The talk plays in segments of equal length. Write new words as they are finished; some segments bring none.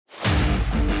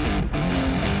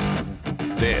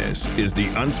This is the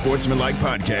Unsportsmanlike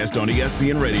Podcast on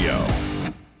ESPN Radio.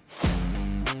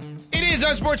 It is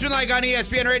Unsportsmanlike on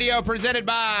ESPN Radio, presented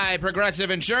by Progressive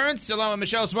Insurance. Along with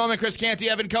Michelle Smallman, Chris Canty,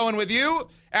 Evan Cohen with you.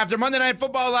 After Monday Night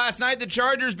Football last night, the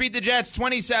Chargers beat the Jets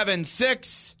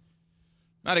 27-6.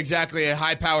 Not exactly a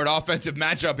high-powered offensive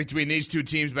matchup between these two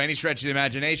teams by any stretch of the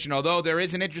imagination, although there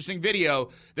is an interesting video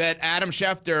that Adam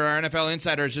Schefter, our NFL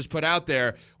insider, has just put out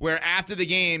there, where after the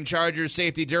game, Chargers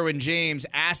safety Derwin James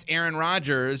asked Aaron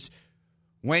Rodgers,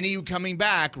 "When are you coming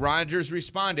back?" Rodgers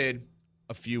responded,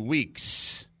 "A few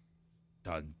weeks."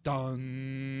 Dun,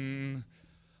 dun.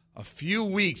 A few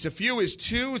weeks. A few is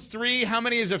 2, 3. How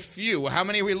many is a few? How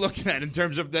many are we looking at in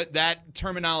terms of that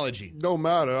terminology? No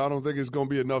matter. I don't think it's going to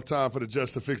be enough time for the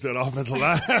Jets to fix that offensive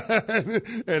line.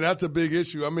 And that's a big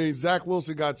issue. I mean, Zach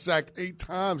Wilson got sacked 8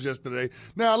 times yesterday.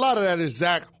 Now, a lot of that is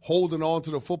Zach holding on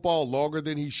to the football longer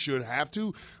than he should have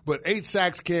to. But 8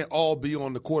 sacks can't all be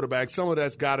on the quarterback. Some of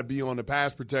that's got to be on the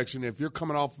pass protection. If you're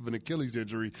coming off of an Achilles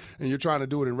injury and you're trying to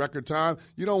do it in record time,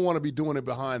 you don't want to be doing it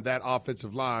behind that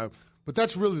offensive line. But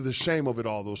that's really the shame of it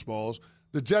all, those Smalls.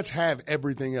 The Jets have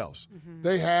everything else. Mm-hmm.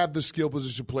 They have the skill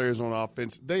position players on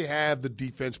offense. They have the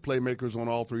defense playmakers on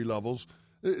all 3 levels.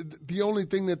 The only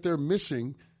thing that they're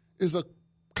missing is a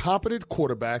competent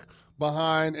quarterback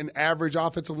behind an average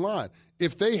offensive line.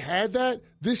 If they had that,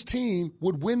 this team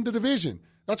would win the division.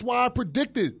 That's why I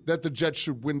predicted that the Jets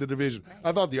should win the division. Right.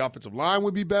 I thought the offensive line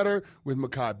would be better with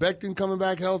Mekhi Becton coming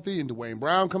back healthy and Dwayne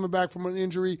Brown coming back from an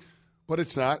injury. But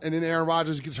it's not, and then Aaron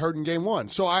Rodgers gets hurt in game 1.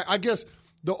 So I guess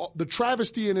the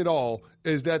travesty in it all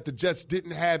is that the Jets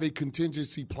didn't have a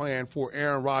contingency plan for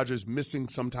Aaron Rodgers missing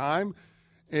some time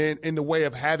and in the way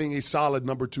of having a solid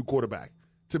number 2 quarterback.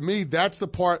 To me, that's the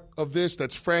part of this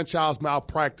that's franchise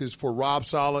malpractice for Rob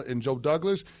Saleh and Joe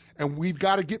Douglas, and we've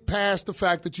got to get past the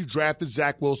fact that you drafted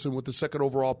Zach Wilson with the 2nd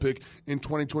overall pick in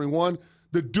 2021.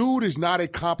 The dude is not a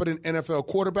competent NFL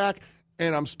quarterback,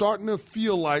 and I'm starting to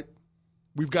feel like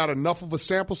we've got enough of a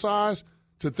sample size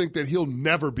to think that he'll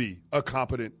never be a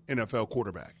competent NFL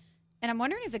quarterback. And I'm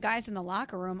wondering if the guys in the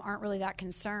locker room aren't really that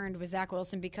concerned with Zach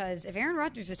Wilson, because if Aaron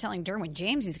Rodgers is telling Derwin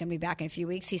James he's going to be back in a few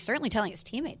weeks, he's certainly telling his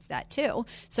teammates that too.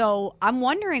 So I'm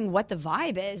wondering what the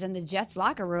vibe is in the Jets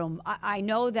locker room. I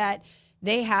know that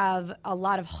they have a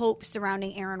lot of hope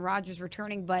surrounding Aaron Rodgers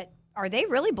returning, but are they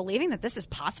really believing that this is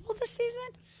possible this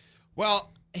season?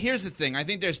 Well, here's the thing. I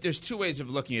think there's 2 ways of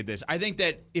looking at this. I think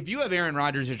that if you have Aaron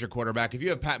Rodgers as your quarterback, if you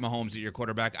have Pat Mahomes as your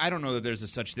quarterback, I don't know that there's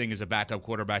such thing as a backup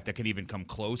quarterback that can even come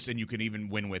close and you can even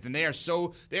win with. And they are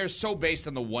so based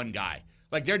on the one guy.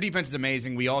 Like, their defense is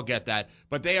amazing. We all get that.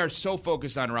 But they are so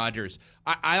focused on Rodgers.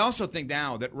 I also think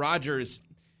now that Rodgers,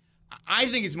 I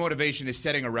think his motivation is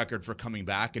setting a record for coming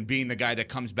back and being the guy that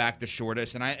comes back the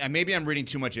shortest. And maybe I'm reading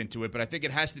too much into it, but I think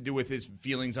it has to do with his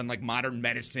feelings on, like, modern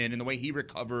medicine and the way he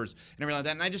recovers and everything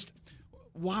like that. And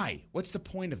why? What's the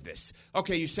point of this?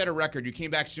 Okay, you set a record. You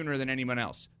came back sooner than anyone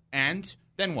else. And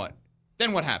then what?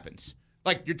 Then what happens?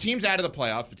 Like, your team's out of the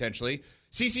playoffs, potentially.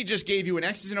 CeCe just gave you an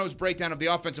X's and O's breakdown of the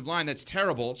offensive line that's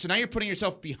terrible. So now you're putting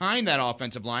yourself behind that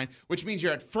offensive line, which means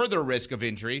you're at further risk of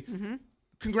injury. Mm-hmm.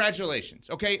 Congratulations,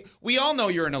 okay? We all know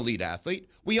you're an elite athlete.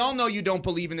 We all know you don't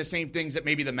believe in the same things that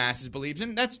maybe the masses believes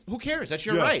in. Who cares? That's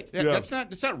your right. That's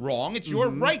not wrong. It's your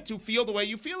right to feel the way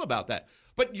you feel about that.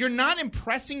 But you're not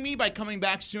impressing me by coming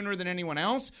back sooner than anyone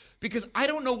else, because I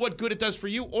don't know what good it does for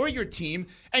you or your team,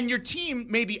 and your team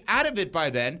may be out of it by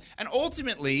then. And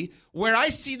ultimately, where I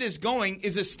see this going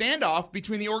is a standoff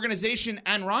between the organization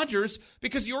and Rodgers,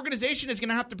 because the organization is going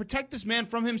to have to protect this man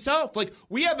from himself. Like,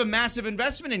 we have a massive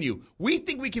investment in you. We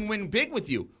think we can win big with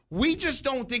you. We just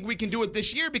don't think we can do it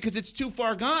this year because it's too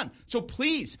far gone. So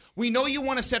please, we know you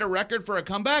want to set a record for a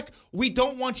comeback. We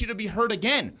don't want you to be hurt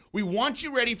again. We want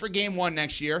you ready for game 1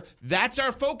 next year. That's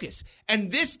our focus.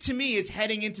 And this, to me, is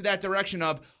heading into that direction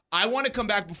of, I want to come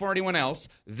back before anyone else.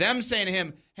 Them saying to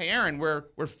him, hey, Aaron, we're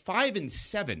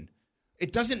 5-7.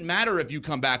 It doesn't matter if you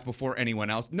come back before anyone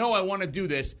else. No, I want to do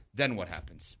this. Then what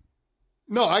happens?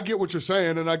 No, I get what you're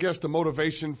saying, and I guess the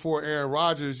motivation for Aaron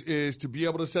Rodgers is to be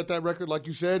able to set that record, like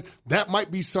you said. That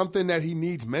might be something that he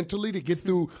needs mentally to get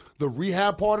through the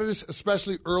rehab part of this,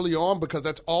 especially early on, because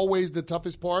that's always the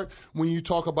toughest part when you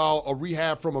talk about a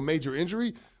rehab from a major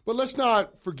injury. But let's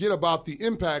not forget about the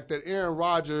impact that Aaron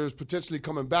Rodgers potentially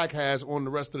coming back has on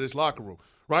the rest of this locker room,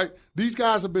 right? These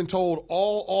guys have been told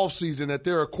all offseason that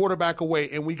they're a quarterback away,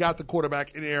 and we got the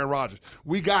quarterback in Aaron Rodgers.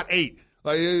 We got 8.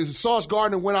 Like, Sauce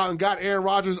Gardner went out and got Aaron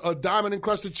Rodgers a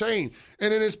diamond-encrusted chain,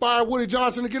 and it inspired Woody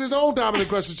Johnson to get his own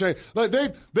diamond-encrusted chain. Like,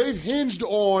 they've hinged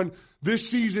on this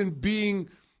season being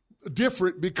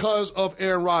different because of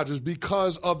Aaron Rodgers,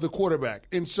 because of the quarterback.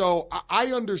 And so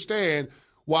I understand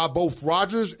why both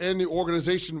Rodgers and the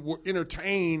organization will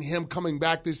entertain him coming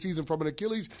back this season from an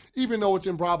Achilles, even though it's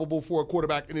improbable for a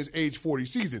quarterback in his age 40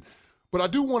 season. But I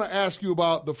do want to ask you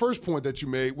about the first point that you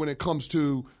made when it comes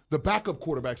to the backup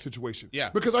quarterback situation. Yeah.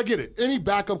 Because I get it. Any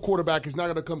backup quarterback is not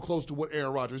going to come close to what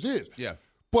Aaron Rodgers is. Yeah.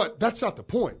 But that's not the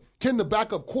point. Can the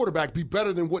backup quarterback be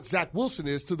better than what Zach Wilson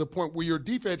is to the point where your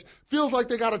defense feels like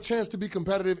they got a chance to be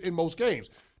competitive in most games?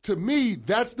 To me,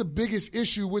 that's the biggest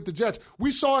issue with the Jets.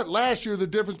 We saw it last year, the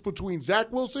difference between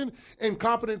Zach Wilson and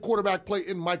competent quarterback play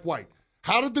in Mike White.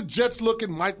 How did the Jets look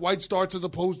in Mike White starts as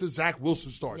opposed to Zach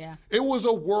Wilson starts? Yeah. It was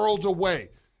a world away.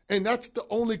 And that's the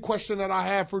only question that I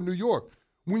have for New York.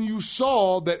 When you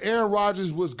saw that Aaron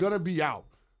Rodgers was going to be out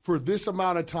for this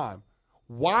amount of time,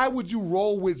 why would you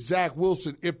roll with Zach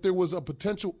Wilson if there was a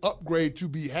potential upgrade to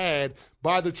be had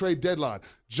by the trade deadline?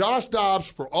 Josh Dobbs,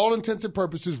 for all intents and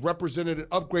purposes, represented an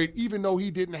upgrade even though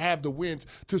he didn't have the wins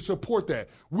to support that.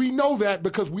 We know that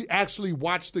because we actually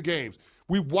watched the games.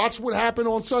 We watched what happened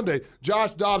on Sunday.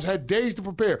 Josh Dobbs had days to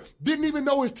prepare. Didn't even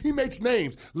know his teammates'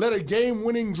 names. Led a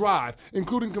game-winning drive,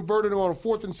 including converting on a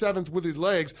 4th and 7th with his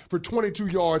legs for 22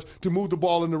 yards to move the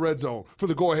ball in the red zone for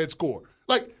the go-ahead score.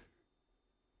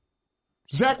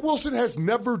 Zach Wilson has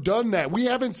never done that. We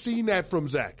haven't seen that from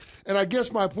Zach. And I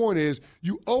guess my point is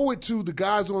you owe it to the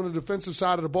guys on the defensive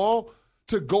side of the ball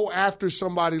to go after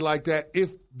somebody like that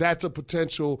if that's a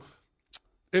potential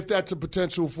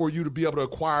for you to be able to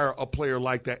acquire a player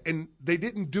like that. And they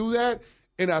didn't do that,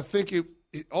 and I think it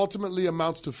ultimately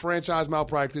amounts to franchise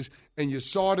malpractice, and you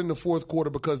saw it in the fourth quarter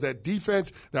because that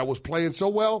defense that was playing so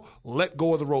well let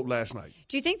go of the rope last night.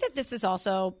 Do you think that this is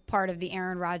also part of the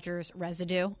Aaron Rodgers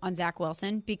residue on Zach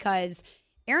Wilson? Because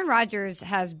Aaron Rodgers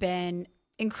has been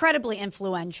incredibly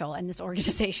influential in this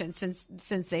organization since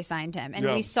they signed him. And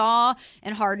we saw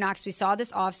in Hard Knocks, we saw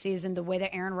this offseason the way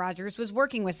that Aaron Rodgers was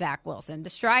working with Zach Wilson, the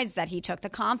strides that he took, the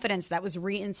confidence that was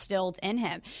reinstilled in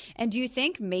him. And do you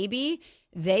think maybe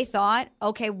they thought,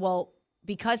 okay, well,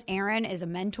 because Aaron is a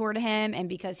mentor to him and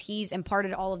because he's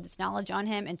imparted all of this knowledge on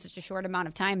him in such a short amount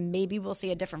of time, maybe we'll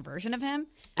see a different version of him?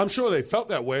 I'm sure they felt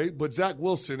that way, but Zach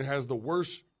Wilson has the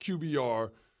worst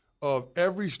QBR of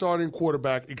every starting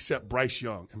quarterback except Bryce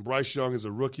Young. And Bryce Young is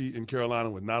a rookie in Carolina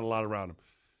with not a lot around him.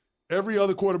 Every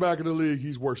other quarterback in the league,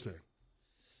 he's worse than.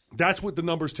 That's what the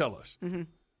numbers tell us. Mm-hmm.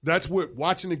 That's what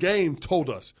watching the game told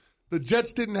us. The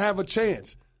Jets didn't have a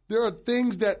chance. There are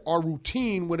things that are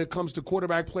routine when it comes to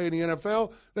quarterback play in the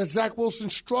NFL that Zach Wilson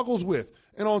struggles with.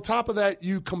 And on top of that,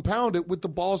 you compound it with the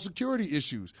ball security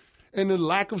issues and the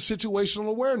lack of situational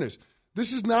awareness.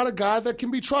 This is not a guy that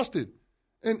can be trusted.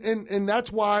 And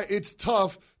that's why it's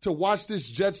tough to watch this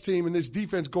Jets team and this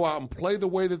defense go out and play the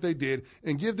way that they did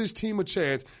and give this team a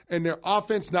chance and their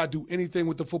offense not do anything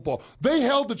with the football. They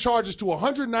held the Chargers to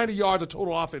 190 yards of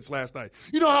total offense last night.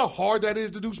 You know how hard that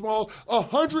is to do, Smalls?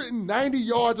 190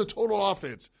 yards of total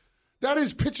offense. That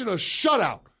is pitching a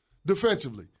shutout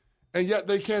defensively. And yet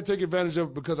they can't take advantage of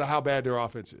it because of how bad their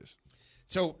offense is.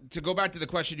 So to go back to the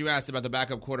question you asked about the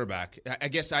backup quarterback, I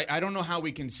guess I don't know how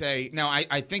we can say – now,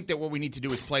 I think that what we need to do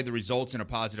is play the results in a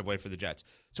positive way for the Jets.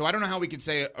 So I don't know how we could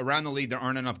say around the league there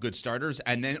aren't enough good starters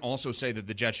and then also say that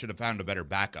the Jets should have found a better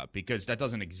backup because that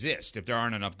doesn't exist if there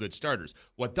aren't enough good starters.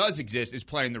 What does exist is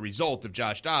playing the result of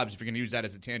Josh Dobbs, if you're going to use that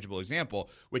as a tangible example,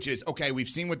 which is, okay, we've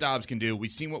seen what Dobbs can do, we've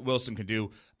seen what Wilson can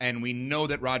do, and we know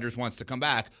that Rodgers wants to come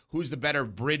back. Who's the better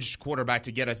bridge quarterback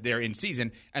to get us there in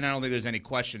season? And I don't think there's any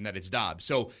question that it's Dobbs.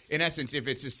 So, in essence, if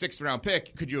it's a 6th-round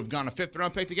pick, could you have gone a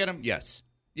 5th-round pick to get him? Yes.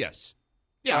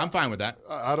 Yeah, I'm fine with that.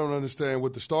 I don't understand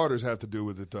what the starters have to do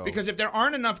with it, though. Because if there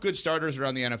aren't enough good starters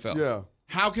around the NFL,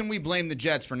 how can we blame the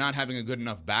Jets for not having a good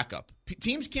enough backup?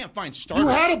 Teams can't find starters. You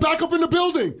had a backup in the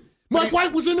building. Mike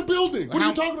White was in the building. What are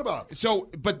you talking about?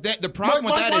 So, but the problem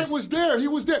with that is... Mike White was there. He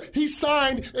was there. He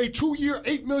signed a 2-year,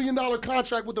 $8 million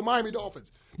contract with the Miami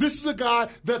Dolphins. This is a guy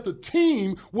that the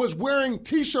team was wearing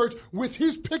T-shirts with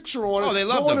his picture on it. Oh, they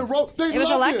loved him. It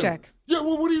was electric. Yeah,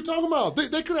 well, what are you talking about?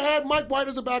 They could have had Mike White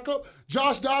as a backup.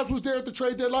 Josh Dobbs was there at the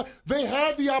trade deadline. They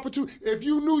had the opportunity. If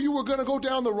you knew you were going to go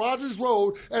down the Rodgers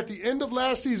road at the end of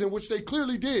last season, which they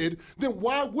clearly did, then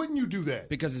why wouldn't you do that?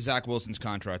 Because of Zach Wilson's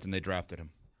contract, and they drafted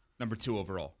him. Number 2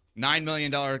 overall. $9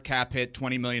 million cap hit,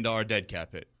 $20 million dead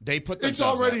cap hit. They put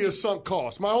themselves It's already a sunk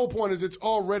cost. My whole point is it's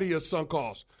already a sunk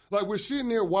cost. Like, we're sitting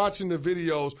there watching the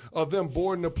videos of them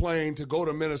boarding the plane to go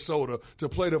to Minnesota to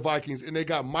play the Vikings, and they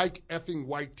got Mike effing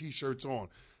White T-shirts on.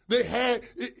 They had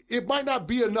it might not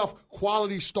be enough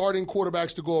quality starting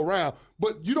quarterbacks to go around,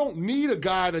 but you don't need a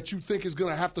guy that you think is going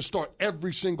to have to start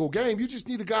every single game. You just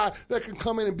need a guy that can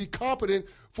come in and be competent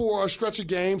for a stretch of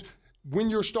games when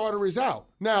your starter is out.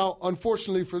 Now,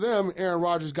 unfortunately for them, Aaron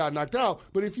Rodgers got knocked out.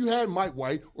 But if you had Mike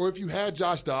White or if you had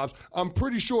Josh Dobbs, I'm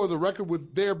pretty sure the record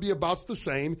would there be about the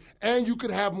same, and you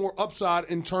could have more upside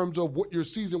in terms of what your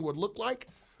season would look like,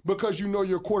 because you know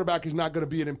your quarterback is not going to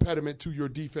be an impediment to your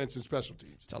defense and special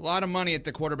teams. It's a lot of money at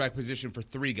the quarterback position for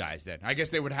 3 guys then. I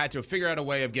guess they would have had to figure out a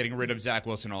way of getting rid of Zach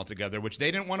Wilson altogether, which they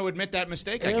didn't want to admit that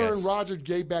mistake, I guess. Aaron Rodgers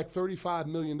gave back $35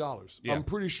 million. Yeah. I'm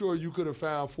pretty sure you could have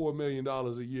found $4 million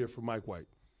a year for Mike White.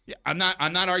 Yeah, I'm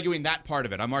not arguing that part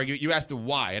of it. I'm arguing, you asked the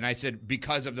why, and I said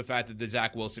because of the fact that the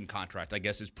Zach Wilson contract, I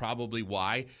guess, is probably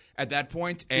why at that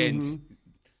point. And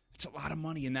it's a lot of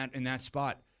money in that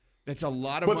spot. That's a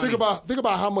lot of money. But think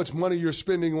about how much money you're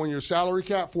spending on your salary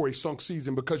cap for a sunk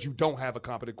season because you don't have a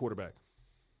competent quarterback.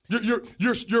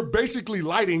 You're basically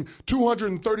lighting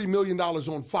 $230 million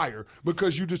on fire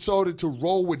because you decided to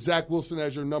roll with Zach Wilson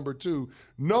as your number 2,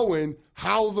 knowing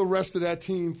how the rest of that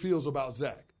team feels about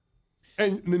Zach.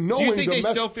 And knowing do you think they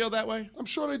still feel that way? I'm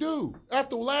sure they do.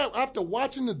 After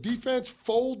watching the defense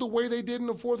fold the way they did in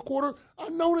the fourth quarter, I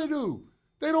know they do.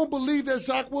 They don't believe that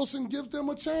Zach Wilson gives them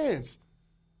a chance.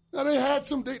 Now, they had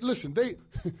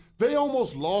they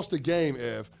almost lost a game,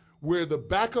 Ev, where the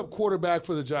backup quarterback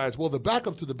for the Giants, the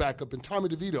backup to the backup, and Tommy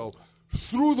DeVito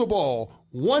threw the ball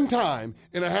one time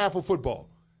in a half of football.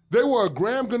 They were a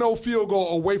Graham Gano field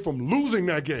goal away from losing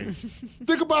that game.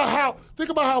 Think about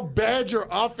how bad your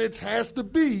offense has to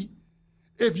be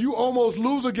if you almost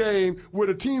lose a game where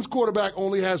the team's quarterback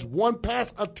only has one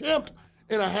pass attempt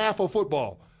in a half of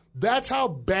football. That's how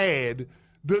bad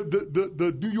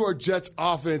the New York Jets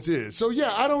offense is. So,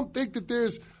 yeah, I don't think that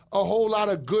there's a whole lot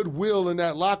of goodwill in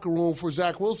that locker room for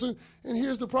Zach Wilson. And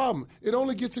here's the problem. It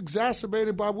only gets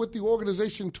exacerbated by what the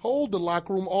organization told the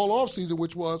locker room all offseason,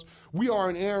 which was, we are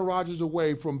an Aaron Rodgers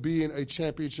away from being a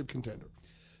championship contender.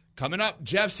 Coming up,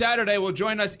 Jeff Saturday will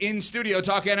join us in studio,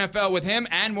 talk NFL with him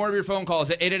and more of your phone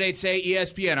calls at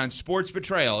 888-SAY-ESPN on Sports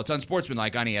Betrayal. It's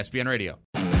Unsportsmanlike on ESPN Radio.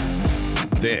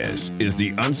 This is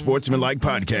the Unsportsmanlike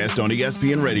Podcast on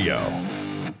ESPN Radio.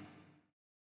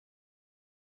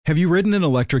 Have you ridden an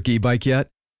electric e-bike yet?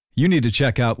 You need to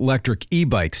check out Lectric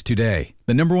E-Bikes today,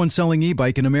 the #1 selling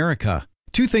e-bike in America.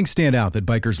 2 things stand out that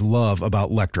bikers love about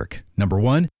Lectric. Number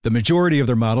 1, the majority of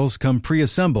their models come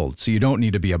pre-assembled, so you don't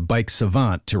need to be a bike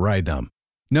savant to ride them.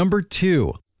 Number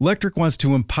 2, Lectric wants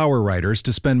to empower riders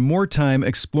to spend more time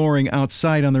exploring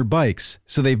outside on their bikes,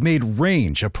 so they've made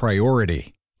range a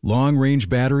priority. Long-range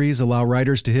batteries allow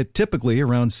riders to hit typically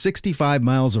around 65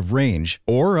 miles of range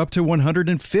or up to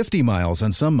 150 miles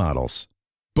on some models.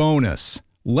 Bonus,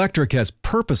 Lectric has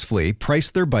purposefully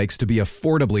priced their bikes to be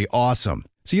affordably awesome,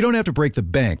 so you don't have to break the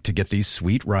bank to get these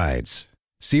sweet rides.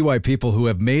 See why people who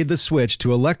have made the switch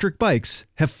to electric bikes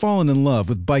have fallen in love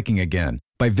with biking again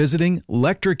by visiting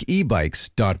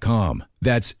lectricebikes.com.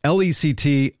 That's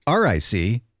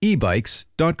LECTRIC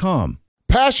ebikes.com.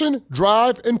 Passion,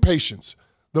 drive, and patience.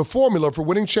 The formula for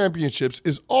winning championships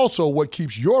is also what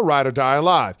keeps your ride or die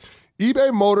alive.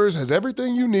 eBay Motors has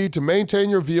everything you need to maintain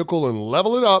your vehicle and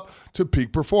level it up to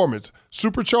peak performance.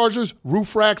 Superchargers,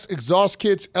 roof racks, exhaust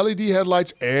kits, LED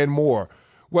headlights, and more.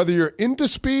 Whether you're into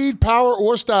speed, power,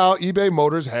 or style, eBay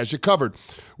Motors has you covered.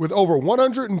 With over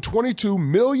 122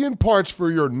 million parts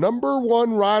for your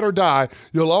 #1 ride or die,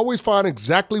 you'll always find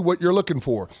exactly what you're looking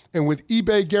for. And with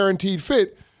eBay Guaranteed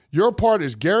Fit, your part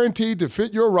is guaranteed to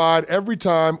fit your ride every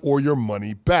time or your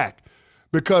money back.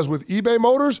 Because with eBay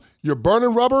Motors, you're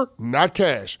burning rubber, not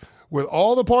cash. With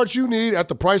all the parts you need at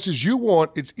the prices you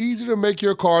want, it's easy to make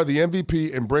your car the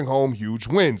MVP and bring home huge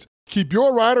wins. Keep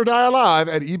your ride or die alive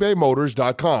at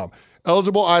ebaymotors.com.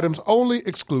 Eligible items only.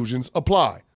 Exclusions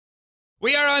apply.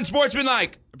 We are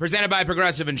Unsportsmanlike, presented by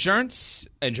Progressive Insurance.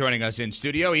 And joining us in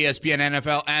studio, ESPN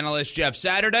NFL analyst Jeff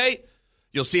Saturday.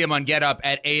 You'll see him on Get Up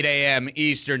at 8 a.m.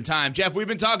 Eastern Time. Jeff, we've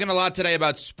been talking a lot today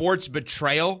about sports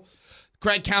betrayal.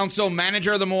 Craig Counsell,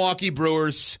 manager of the Milwaukee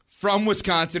Brewers, from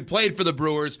Wisconsin, played for the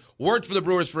Brewers, worked for the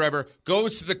Brewers forever,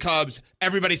 goes to the Cubs.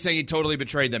 Everybody's saying he totally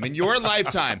betrayed them. In your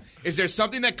lifetime, is there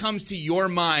something that comes to your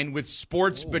mind with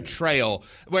sports betrayal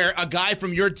where a guy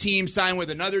from your team signed with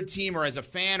another team or as a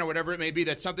fan or whatever it may be,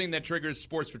 that's something that triggers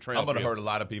sports betrayal? I'm going to hurt a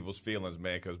lot of people's feelings,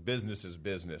 man, because business is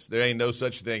business. There ain't no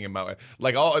such thing in my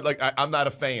I'm not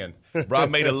a fan. Bro, I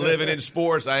made a living in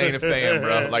sports. I ain't a fan,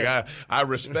 bro. Like, I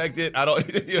respect it. I don't.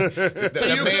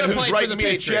 The man who's writing me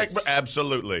a check, bro,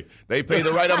 absolutely. They pay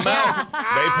the right amount.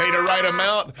 They pay the right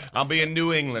amount. I'll be in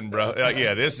New England, bro.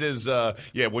 This is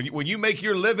when you make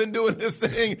your living doing this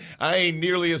thing, I ain't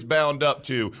nearly as bound up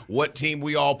to what team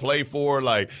we all play for.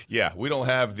 We don't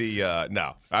have the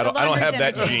no. I don't have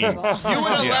that gene.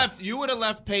 You would have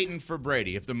left Peyton for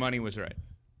Brady if the money was right.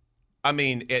 I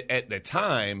mean, at the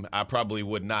time, I probably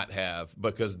would not have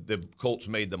because the Colts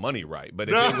made the money right. But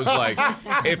if it was like,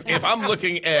 if I'm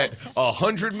looking at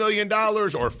 $100 million or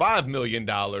 $5 million,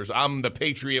 I'm the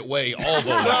Patriot way all the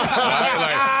way.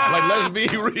 Right? Like, let's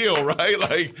be real, right?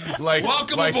 Like,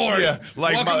 welcome aboard. Yeah,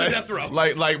 welcome to death row.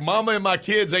 Like, mama and my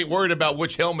kids ain't worried about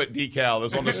which helmet decal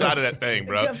is on the side of that thing,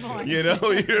 bro. Good point. You know,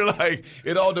 you're like,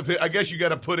 it all depends. I guess you got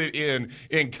to put it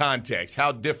in context.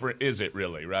 How different is it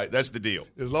really, right? That's the deal.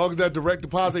 As long as that direct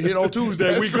deposit hit on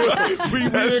Tuesday, we good. Right. We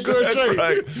in good shape.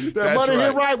 Right. That money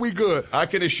hit right, we good. I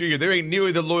can assure you, there ain't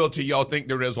nearly the loyalty y'all think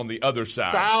there is on the other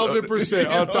side. 1,000%.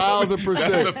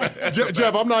 1,000%.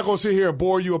 Jeff, I'm not going to sit here and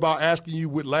bore you about asking you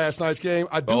with last night's game.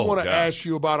 I do want to ask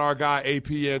you about our guy,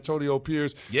 AP Antonio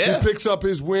Pierce. Yeah. He picks up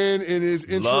his win in his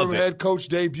interim head coach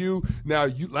debut. Now,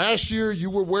 last year, you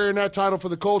were wearing that title for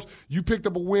the Colts. You picked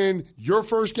up a win your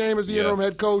first game as the interim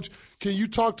head coach. Can you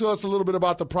talk to us a little bit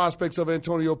about the prospects of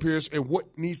Antonio Pierce and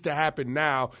what needs to happen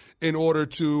now in order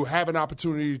to have an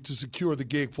opportunity to secure the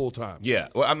gig full time? Yeah,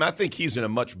 well, I think he's in a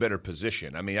much better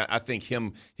position. I mean, I think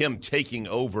him taking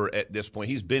over at this point,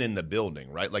 he's been in the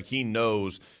building, right? Like he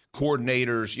knows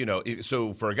coordinators, you know.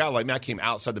 So for a guy like me, I came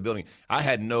outside the building. I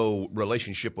had no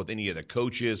relationship with any of the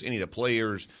coaches, any of the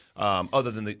players, other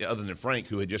than Frank,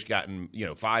 who had just gotten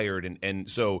fired. And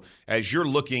so as you're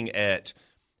looking at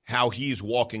how he's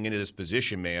walking into this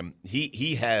position, man,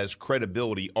 he has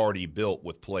credibility already built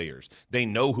with players. They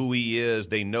know who he is.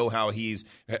 They know how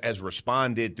has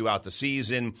responded throughout the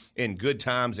season in good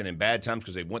times and in bad times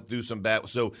because they went through some bad.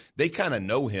 So they kind of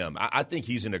know him. I think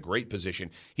he's in a great position.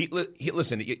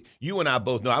 Listen, you and I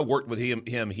both know I worked with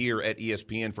him here at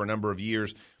ESPN for a number of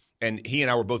years. And he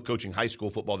and I were both coaching high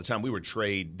school football at the time. We would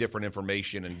trade different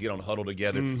information and get on huddle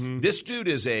together. Mm-hmm. This dude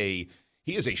is a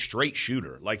straight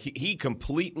shooter. Like he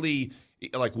completely,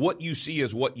 like what you see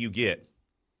is what you get.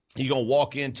 He's going to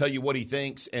walk in, tell you what he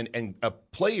thinks, and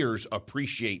players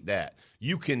appreciate that.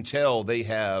 You can tell they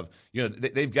have,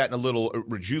 they've gotten a little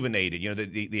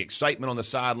rejuvenated. The excitement on the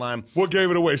sideline. What gave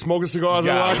it away? Smoking cigars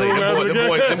in the locker room?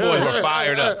 Them boys were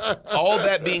fired up. All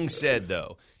that being said,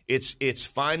 though, it's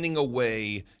finding a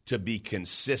way to be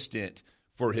consistent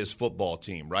for his football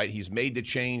team, right? He's made the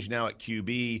change now at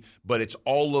QB, but it's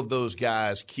all of those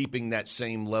guys keeping that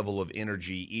same level of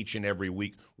energy each and every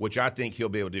week, which I think he'll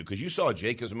be able to do. Because you saw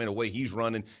Jacobs, the way he's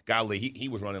running, golly, he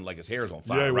was running like his hair's on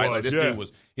fire, right? Like this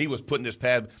dude he was putting his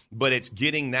pad, but it's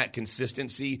getting that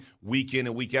consistency week in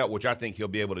and week out, which I think he'll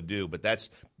be able to do. But that's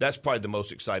probably the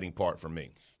most exciting part for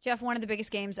me. Jeff, one of the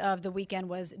biggest games of the weekend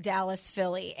was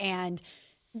Dallas-Philly, and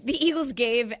the Eagles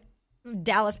gave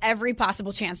Dallas every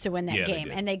possible chance to win that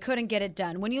game, and they couldn't get it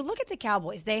done. When you look at the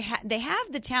Cowboys, they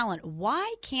have the talent.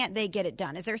 Why can't they get it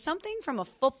done? Is there something from a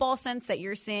football sense that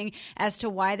you're seeing as to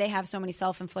why they have so many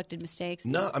self-inflicted mistakes?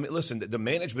 No, I mean, listen, the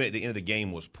management at the end of the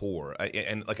game was poor.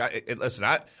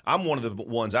 I'm one of the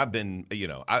ones I've been,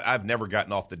 I've never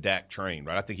gotten off the Dak train,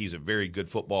 right? I think he's a very good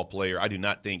football player. I do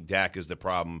not think Dak is the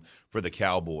problem for the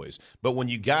Cowboys. But when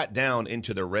you got down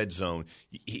into the red zone,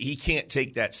 he can't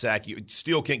take that sack. You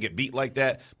still can't get beat like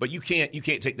that, but you can't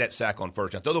take that sack on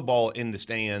first down. Throw the ball in the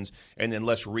stands and then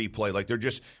let's replay. Like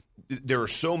there are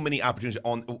so many opportunities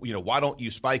on, why don't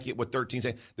you spike it with 13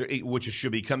 seconds, which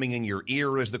should be coming in your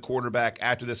ear as the quarterback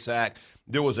after the sack.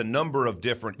 There was a number of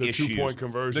different issues. The 2-point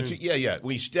conversion.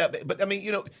 When you step, but I mean,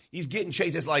 he's getting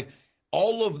chased. It's like,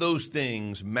 all of those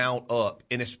things mount up,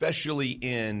 and especially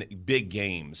in big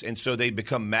games, and so they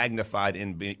become magnified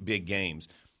in big games.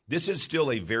 This is still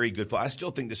a very good – I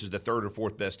still think this is the third or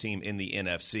fourth best team in the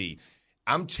NFC.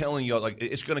 I'm telling you,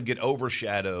 it's going to get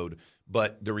overshadowed,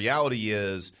 but the reality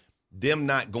is them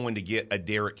not going to get a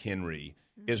Derrick Henry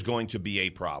is going to be a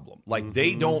problem.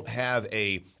 They don't have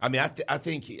a – I mean, I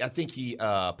think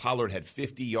Pollard had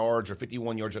 50 yards or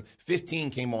 51 yards. 15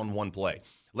 came on one play.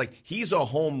 He's a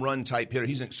home run type hitter.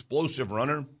 He's an explosive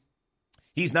runner.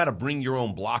 He's not a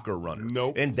bring-your-own blocker runner.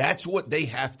 Nope. And that's what they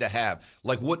have to have.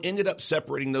 What ended up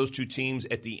separating those two teams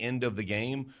at the end of the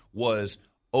game was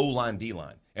O-line,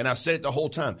 D-line. And I've said it the whole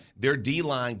time. Their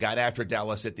D-line got after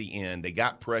Dallas at the end. They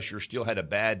got pressure, still had a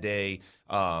bad day.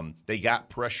 They got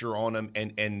pressure on them,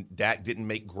 and Dak didn't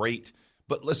make great.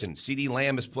 But listen, CeeDee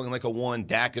Lamb is playing like a one.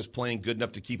 Dak is playing good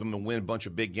enough to keep him and win a bunch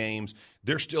of big games.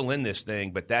 They're still in this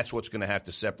thing, but that's what's going to have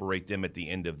to separate them at the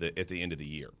end of the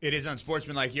year. It is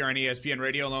Unsportsmanlike here on ESPN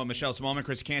Radio. Hello, Michelle Smallman,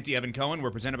 Chris Canty, Evan Cohen.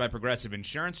 We're presented by Progressive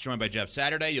Insurance, joined by Jeff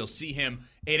Saturday. You'll see him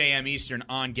 8 a.m. Eastern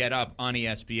on Get Up on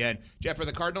ESPN. Jeff, are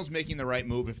the Cardinals making the right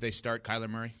move if they start Kyler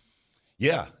Murray?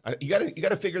 Yeah, you got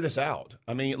to figure this out.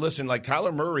 I mean, listen, like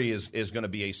Kyler Murray is going to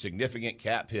be a significant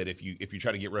cap hit if you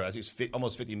try to get rid of. I think it's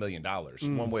almost $50 million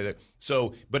one way.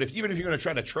 But even if you're going to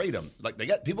try to trade him, like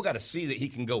people got to see that he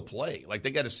can go play. Like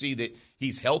they got to see that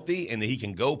he's healthy and that he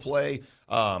can go play.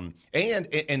 And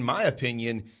in my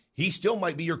opinion, he still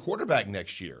might be your quarterback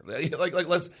next year. Like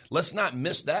let's not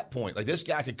miss that point. Like this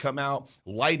guy could come out,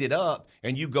 light it up,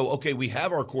 and you go, okay, we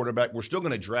have our quarterback. We're still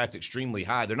going to draft extremely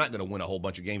high. They're not going to win a whole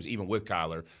bunch of games even with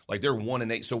Kyler. Like they're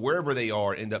 1-8. So wherever they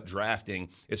are, end up drafting,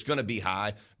 it's going to be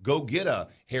high. Go get a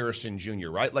Harrison Jr.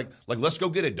 Right? Like let's go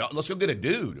get a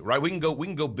dude. Right? We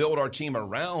can go build our team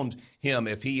around him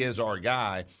if he is our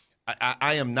guy.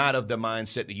 I am not of the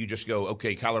mindset that you just go,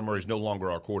 okay, Kyler Murray is no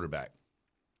longer our quarterback.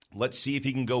 Let's see if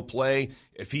he can go play.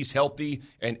 If he's healthy,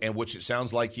 and which it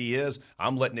sounds like he is,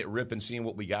 I'm letting it rip and seeing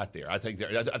what we got there. I think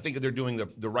they're doing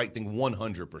the right thing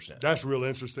 100%. That's real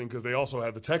interesting because they also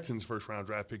have the Texans' first-round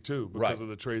draft pick too because of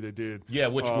the trade they did. Yeah,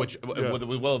 well,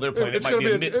 they're playing.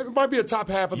 It might be a top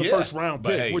half of the first-round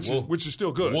pick, which is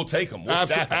still good. We'll take them. We'll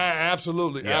stack them.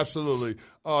 Absolutely.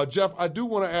 Jeff, I do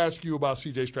want to ask you about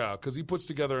C.J. Stroud because he puts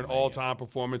together an all-time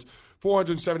performance.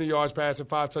 470 yards passing,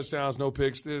 5 touchdowns, no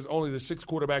picks. There's only the 6th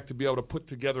quarterback to be able to put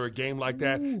together a game like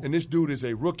that. Ooh. And this dude is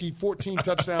a rookie, 14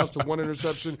 touchdowns to 1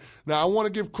 interception. Now, I want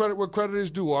to give credit where credit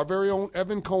is due. Our very own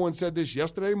Evan Cohen said this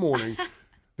yesterday morning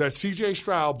that C.J.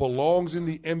 Stroud belongs in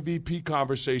the MVP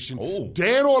conversation. Oh.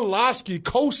 Dan Orlovsky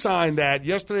co-signed that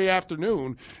yesterday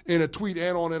afternoon in a tweet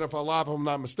and on NFL Live, if I'm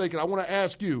not mistaken. I want to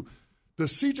ask you,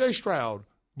 does C.J. Stroud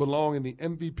belong in the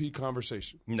MVP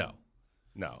conversation? No.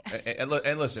 And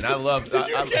listen, I love. Did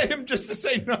you get him just to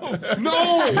say no? No,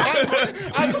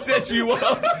 I set you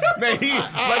up, man.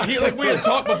 Like we had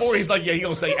talked before. He's like, yeah, he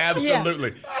gonna say absolutely.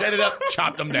 Yeah. Set it up,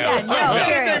 chopped them down.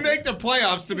 Yeah, they make the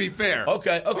playoffs. To be fair,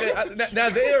 okay. Now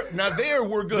there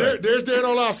we're good. There's Dan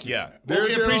Orlovsky. Yeah,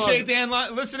 we appreciate Dan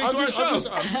listening to our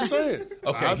show. I'm just saying.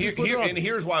 Okay,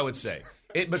 here's why I would say.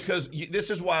 This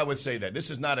is why I would say that. This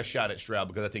is not a shot at Stroud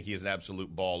because I think he is an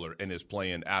absolute baller and is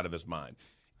playing out of his mind.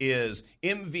 Is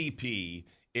MVP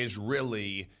is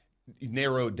really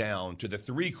narrowed down to the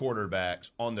 3 quarterbacks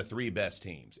on the 3 best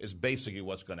teams is basically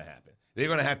what's going to happen. They're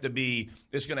going to have to be.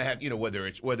 It's going to have whether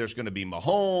it's going to be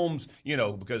Mahomes,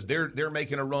 because they're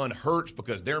making a run. Hurts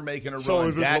because they're making a run. So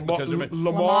is it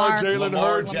Lamar, Jalen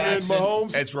Hurts, and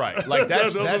Mahomes? That's right. Like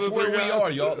that's where we are,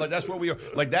 y'all. Like that's where we are.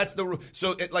 Like that's the.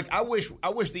 So I wish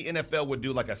the NFL would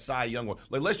do like a Cy Young award.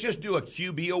 Like let's just do a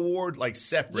QB award like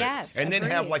separate, and then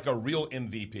have like a real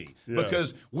MVP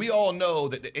because we all know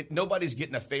that nobody's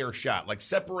getting a fair shot. Like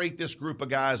separate this group of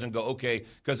guys and go okay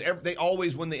because they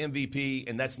always win the MVP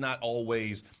and that's not always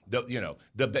but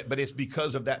it's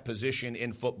because of that position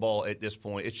in football at this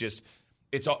point.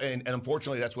 And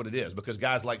unfortunately that's what it is because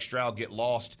guys like Stroud get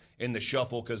lost in the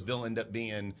shuffle because they'll end up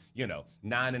being 9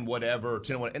 and whatever,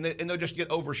 10 and whatever, and they'll just get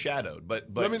overshadowed. But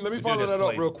let me follow that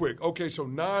up real quick. Okay, so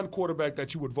non-quarterback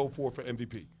that you would vote for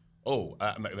MVP. Oh,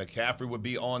 McCaffrey would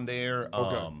be on there.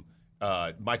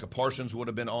 Okay. Micah Parsons would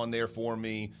have been on there for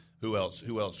me. Who else?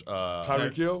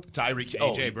 Tyreek Hill?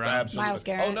 A.J. Brown. Absolutely. Miles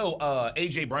Garrett. Oh, no,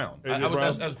 A.J. Brown.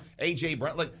 A.J.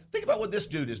 Brown. Like, think about what this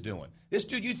dude is doing. This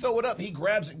dude, you throw it up, he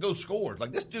grabs it and goes scores.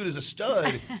 Like, this dude is a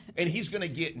stud, and he's going to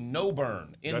get no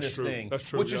burn in this thing. That's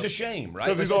true. Which is a shame, right?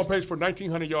 Because he's on pace for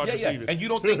 1,900 yards receiving. And you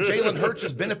don't think Jalen Hurts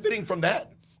is benefiting from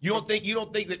that? You don't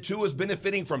think that Tua is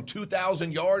benefiting from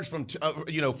 2,000 yards from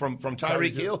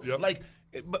Tyreek Hill? Yep. Like,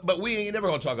 but we ain't never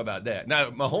going to talk about that. Now,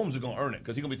 Mahomes is going to earn it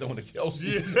because he's going to be throwing to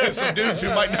Kelsey and some dudes who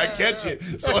might not catch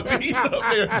it. So if he's up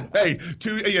there, hey,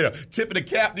 tipping the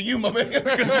cap to you, my man,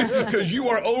 because you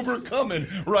are overcoming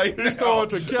right now. He's throwing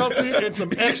to Kelsey and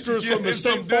some extras from the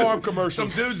State Farm commercial.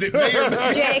 Some dudes that may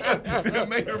or Jake.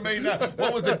 may or may not.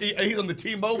 What was he's on the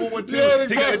T-Mobile one, too? Yeah,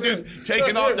 exactly. He got a dude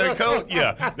taking off their coat.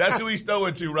 Yeah, that's who he's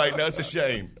throwing to right now. It's a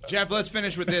shame. Jeff, let's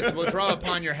finish with this. We'll draw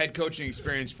upon your head coaching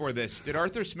experience for this. Did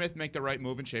Arthur Smith make the right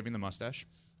move in shaving the mustache?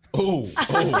 Oh.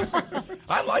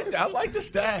 I like the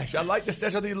stash. I like the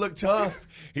stash. I think he looked tough.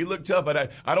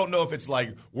 But I don't know if it's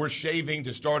like we're shaving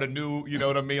to start a new, you know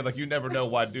what I mean? Like you never know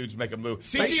why dudes make a move.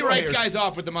 CC writes guys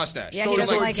off with the mustache. Yeah,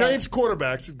 so like changed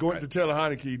quarterbacks going to Taylor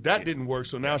Heineke. That didn't work.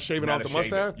 So now shaving off the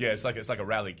mustache? Yeah, it's like a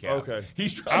rally cap. Okay.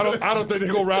 I don't think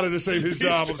they're gonna rally to save his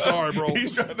job. I'm sorry, bro.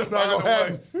 He's trying to it's not gonna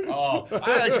happen. Oh,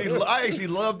 I actually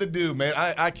love the dude, man.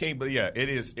 I can't believe it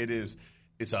is.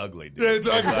 It's ugly, dude. Yeah, it's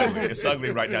ugly. It's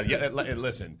ugly right now. Yeah,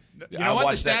 listen. You know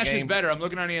what? The stash is better. I'm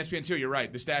looking on ESPN too. You're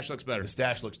right. The stash looks better. The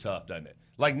stash looks tough, doesn't it?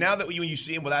 Like now that when you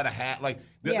see him without a hat, like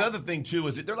the other thing too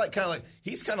is that they're like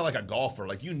he's kind of like a golfer.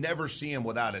 Like you never see him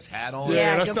without his hat on.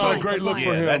 Yeah, that's not a great look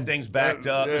for him. That thing's backed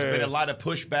up. There's been a lot of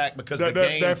pushback because of the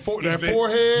game. That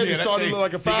forehead, he started to look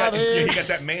like a five head. He got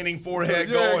that Manning forehead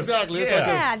going. Yeah, exactly.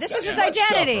 This is his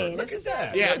identity. Look at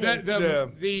that. Yeah,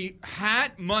 the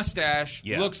hat mustache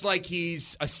looks like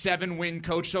he's a 7-win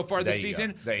coach so far this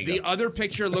season. The other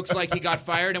picture looks like he got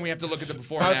fired, and we have to look at the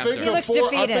before and after. He looks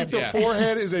defeated. I think the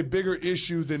forehead is a bigger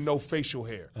issue than no facial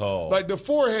hair. Oh. Like the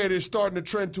forehead is starting to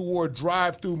trend toward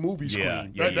drive-through movie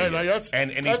screen.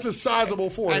 That's a sizable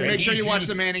forehead. And make sure you watch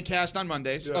the Manning cast on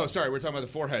Mondays. Yeah. Oh, sorry, we're talking about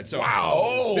the forehead. So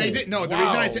wow. They did the reason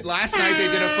I said last night they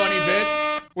did a funny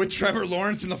bit with Trevor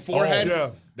Lawrence in the forehead. Oh, yeah.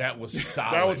 That was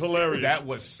solid. That was hilarious. That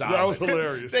was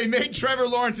hilarious. They made Trevor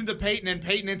Lawrence into Peyton and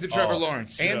Peyton into Trevor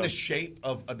Lawrence. And the shape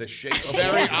of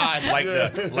very odd.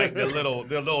 Like the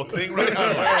little thing right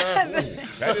now.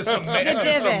 That is some Manning.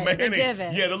 The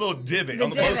divot. Yeah, the little divot on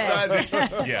the both sides.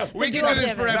 Yeah. We can do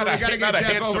this forever. We got to get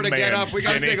Jeff over to Get Up. We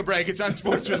got to take a break. It's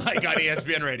Unsportsmanlike on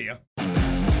ESPN Radio.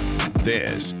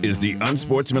 This is the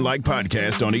Unsportsmanlike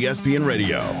Podcast on ESPN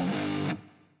Radio.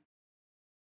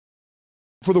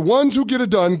 For the ones who get it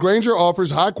done, Grainger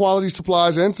offers high-quality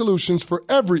supplies and solutions for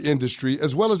every industry,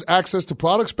 as well as access to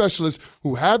product specialists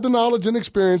who have the knowledge and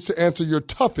experience to answer your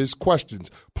toughest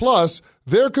questions. Plus,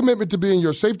 their commitment to being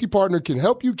your safety partner can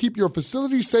help you keep your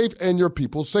facility safe and your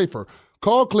people safer.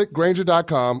 Call, click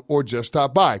Grainger.com, or just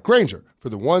stop by. Grainger, for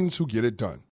the ones who get it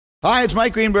done. Hi, it's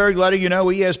Mike Greenberg letting you know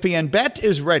ESPN Bet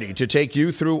is ready to take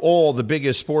you through all the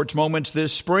biggest sports moments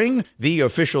this spring. The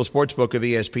official sportsbook of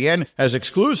ESPN has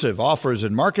exclusive offers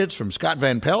and markets from Scott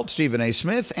Van Pelt, Stephen A.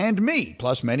 Smith, and me,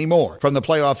 plus many more. From the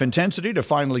playoff intensity to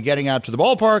finally getting out to the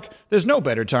ballpark, there's no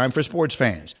better time for sports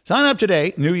fans. Sign up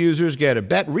today. New users get a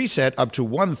bet reset up to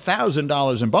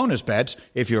 $1,000 in bonus bets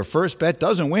if your first bet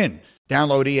doesn't win.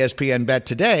 Download ESPN Bet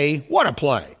today. What a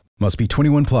play. Must be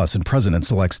 21 plus and present in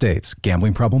select states.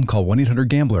 Gambling problem? Call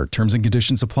 1-800-GAMBLER. Terms and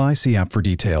conditions apply. See app for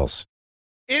details.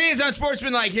 It is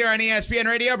Unsportsmanlike here on ESPN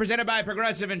Radio, presented by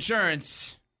Progressive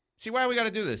Insurance. See, why we got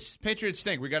to do this? Patriots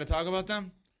stink. We got to talk about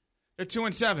them? They're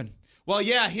 2-7. Well,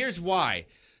 yeah, here's why.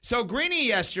 So Greeny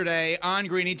yesterday on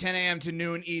Greeny, 10 a.m. to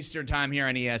noon Eastern time here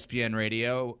on ESPN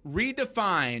Radio,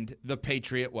 redefined the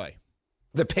Patriot way.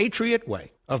 The Patriot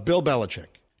way of Bill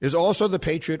Belichick is also the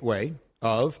Patriot way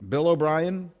of Bill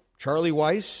O'Brien, Charlie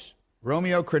Weiss,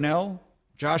 Romeo Crennel,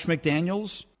 Josh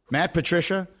McDaniels, Matt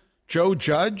Patricia, Joe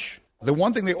Judge. The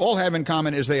one thing they all have in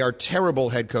common is they are terrible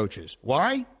head coaches.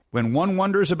 Why? When one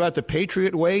wonders about the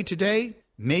Patriot way today,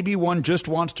 maybe one just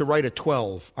wants to write a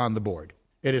 12 on the board.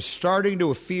 It is starting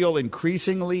to feel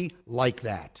increasingly like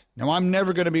that. Now, I'm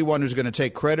never going to be one who's going to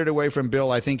take credit away from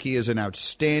Bill. I think he is an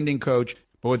outstanding coach.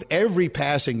 But with every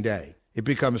passing day, it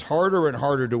becomes harder and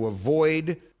harder to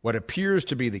avoid what appears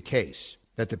to be the case,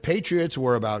 that the Patriots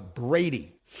were about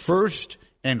Brady first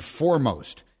and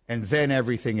foremost, and then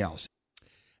everything else.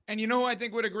 And you know who I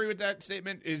think would agree with that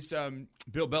statement is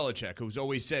Bill Belichick, who's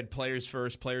always said players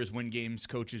first, players win games,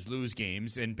 coaches lose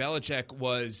games. And Belichick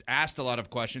was asked a lot of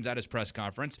questions at his press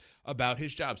conference about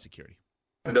his job security.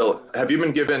 Bill, have you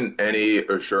been given any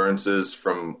assurances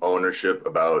from ownership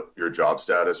about your job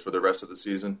status for the rest of the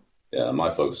season? Yeah, my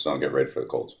focus is on getting ready for the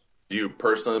Colts. Do you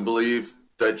personally believe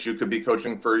that you could be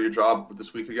coaching for your job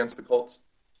this week against the Colts?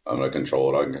 I'm going to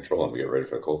control what I can control and get ready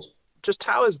for the Colts. Just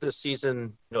how has this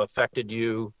season affected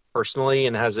you personally,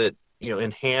 and has it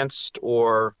enhanced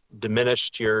or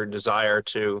diminished your desire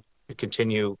to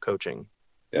continue coaching?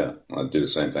 Yeah, I do the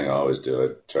same thing I always do. I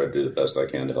try to do the best I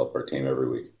can to help our team every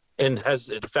week. And has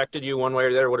it affected you one way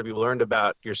or the other? What have you learned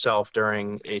about yourself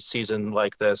during a season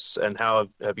like this, and how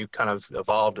have you kind of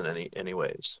evolved in any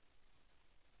ways?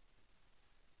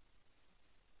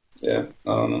 Yeah, I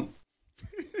don't know.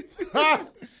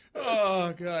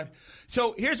 Oh, God.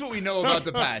 So here's what we know about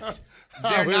the Pats.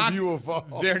 They're not good.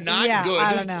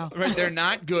 I don't know. Right? They're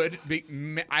not good.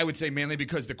 I would say mainly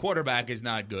because the quarterback is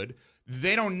not good.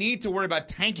 They don't need to worry about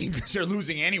tanking because they're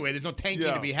losing anyway. There's no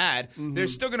tanking to be had. Mm-hmm. They're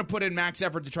still going to put in max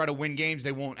effort to try to win games.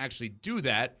 They won't actually do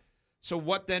that. So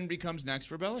what then becomes next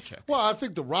for Belichick? Well, I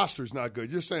think the roster's not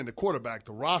good. You're saying the quarterback.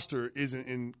 The roster isn't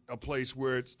in a place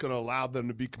where it's going to allow them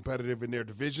to be competitive in their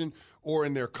division or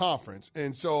in their conference.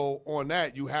 And so on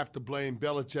that, you have to blame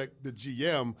Belichick, the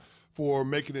GM, for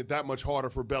making it that much harder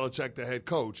for Belichick, the head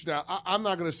coach. Now, I'm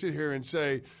not going to sit here and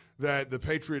say that the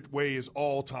Patriot way is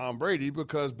all Tom Brady,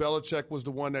 because Belichick was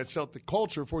the one that set the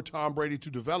culture for Tom Brady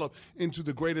to develop into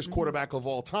the greatest quarterback of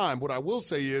all time. What I will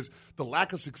say is the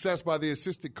lack of success by the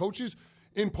assistant coaches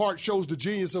in part shows the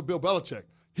genius of Bill Belichick.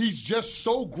 He's just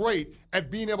so great at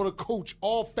being able to coach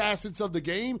all facets of the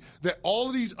game that all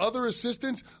of these other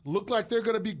assistants look like they're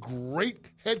going to be great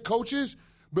head coaches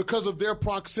because of their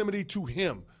proximity to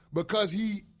him, because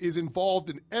he is involved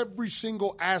in every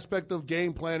single aspect of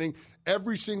game planning,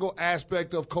 every single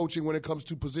aspect of coaching when it comes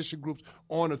to position groups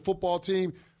on a football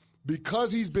team.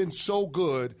 Because he's been so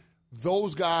good,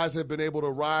 those guys have been able to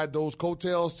ride those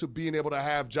coattails to being able to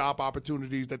have job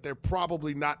opportunities that they're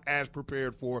probably not as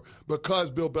prepared for because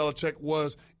Bill Belichick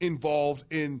was involved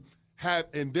in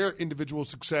their individual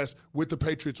success with the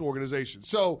Patriots organization.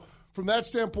 So from that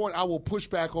standpoint, I will push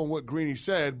back on what Greeny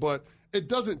said, but it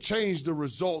doesn't change the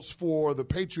results for the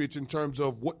Patriots in terms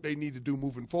of what they need to do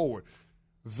moving forward.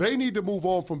 They need to move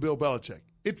on from Bill Belichick.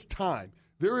 It's time.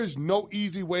 There is no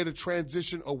easy way to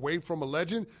transition away from a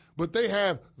legend, but they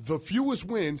have the fewest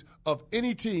wins of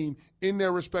any team in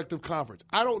their respective conference.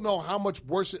 I don't know how much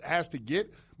worse it has to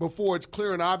get before it's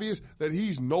clear and obvious that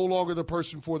he's no longer the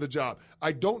person for the job.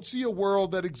 I don't see a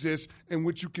world that exists in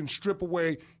which you can strip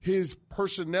away his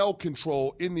personnel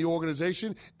control in the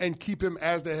organization and keep him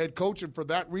as the head coach. And for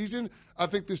that reason, I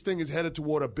think this thing is headed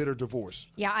toward a bitter divorce.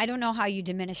 Yeah, I don't know how you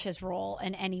diminish his role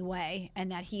in any way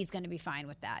and that he's going to be fine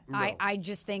with that. No. I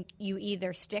just think you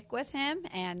either stick with him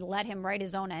and let him write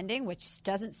his own ending, which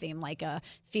doesn't seem like a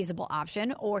feasible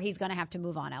option, or he's going to have to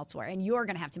move on elsewhere. And you're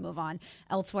going to have to move on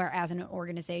elsewhere as an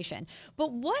organization.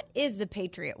 But what is the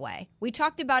Patriot way? We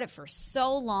talked about it for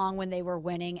so long when they were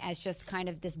winning as just kind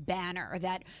of this banner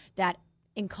that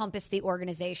encompass the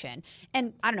organization.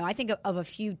 And I don't know, I think of a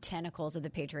few tentacles of the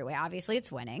Patriot way. Obviously, it's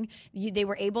winning. They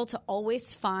were able to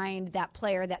always find that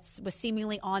player that was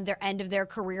seemingly on their end of their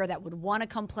career that would want to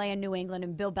come play in New England,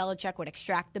 and Bill Belichick would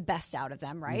extract the best out of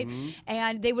them, right? Mm-hmm.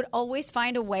 And they would always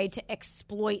find a way to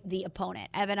exploit the opponent.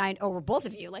 Evan, or both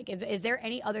of you, like, is there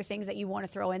any other things that you want to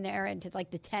throw in there into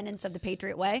like the tenets of the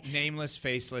Patriot way? Nameless,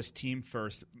 faceless, team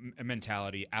first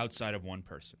mentality outside of one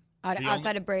person.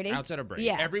 Outside of Brady? Outside of Brady.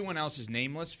 Yeah. Everyone else is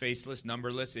nameless, faceless,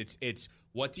 numberless. It's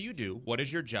what do you do? What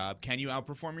is your job? Can you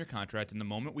outperform your contract? And the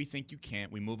moment we think you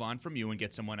can't, we move on from you and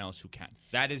get someone else who can.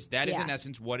 That is in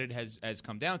essence what it has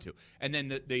come down to. And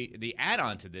then the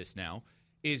add-on to this now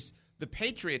is the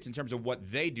Patriots in terms of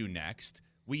what they do next.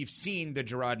 We've seen the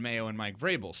Gerard Mayo and Mike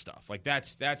Vrabel stuff. Like,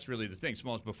 that's really the thing.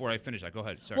 Smalls, before I finish that, go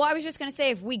ahead. Sorry. Well, I was just going to say,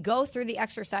 if we go through the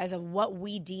exercise of what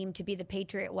we deem to be the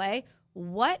Patriot way,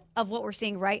 what of what we're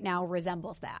seeing right now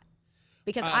resembles that?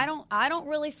 Because I don't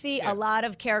really see a lot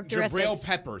of characteristics. Jabril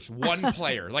Peppers, one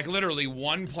player, like literally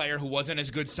one player who wasn't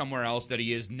as good somewhere else that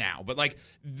he is now. But like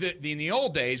in the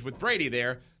old days with Brady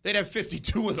there, they'd have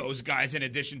 52 of those guys in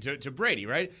addition to Brady,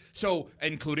 right? So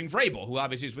including Vrabel, who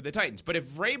obviously is with the Titans. But if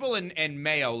Vrabel and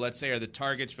Mayo, let's say, are the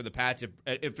targets for the Pats,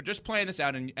 if we're just playing this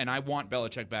out and I want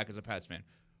Belichick back as a Pats fan,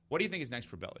 what do you think is next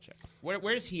for Belichick?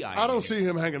 Where does he eye? I don't see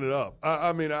him hanging it up.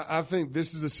 I think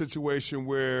this is a situation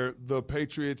where the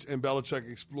Patriots and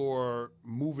Belichick explore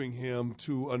moving him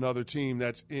to another team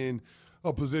that's in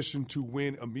a position to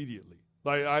win immediately.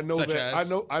 Like I know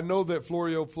that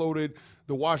Florio floated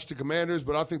the Washington Commanders,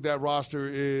 but I think that roster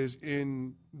is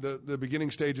in the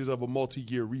beginning stages of a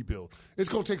multi-year rebuild. It's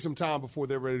going to take some time before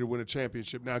they're ready to win a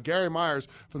championship. Now, Gary Myers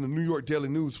from the New York Daily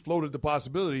News floated the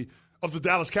possibility of the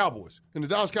Dallas Cowboys. And the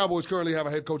Dallas Cowboys currently have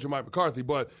a head coach in Mike McCarthy.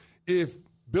 But if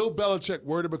Bill Belichick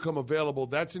were to become available,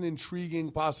 that's an intriguing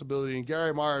possibility. And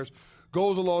Gary Myers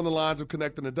goes along the lines of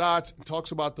connecting the dots and talks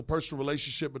about the personal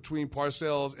relationship between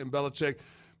Parcells and Belichick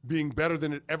being better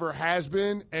than it ever has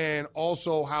been, and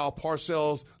also how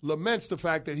Parcells laments the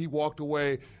fact that he walked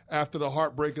away after the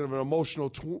heartbreaking of an emotional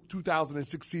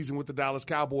 2006 season with the Dallas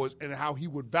Cowboys, and how he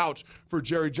would vouch for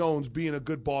Jerry Jones being a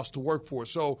good boss to work for.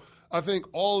 So I think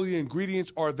all the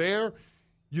ingredients are there.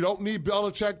 You don't need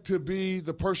Belichick to be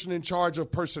the person in charge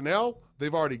of personnel.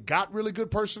 They've already got really good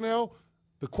personnel.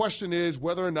 The question is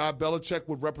whether or not Belichick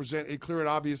would represent a clear and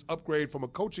obvious upgrade from a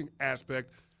coaching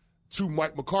aspect to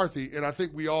Mike McCarthy, and I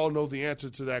think we all know the answer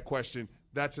to that question.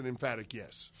 That's an emphatic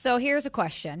yes. So here's a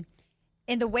question.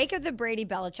 In the wake of the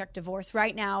Brady-Belichick divorce,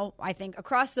 right now, I think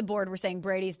across the board, we're saying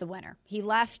Brady's the winner. He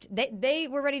left. They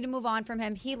were ready to move on from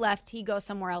him. He left. He goes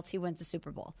somewhere else. He wins the Super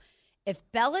Bowl. If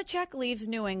Belichick leaves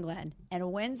New England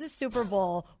and wins a Super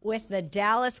Bowl with the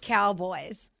Dallas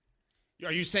Cowboys,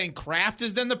 Are you saying Kraft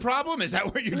is then the problem? Is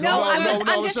that where you're going? No,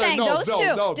 I'm just saying those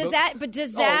two. Does that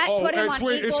put him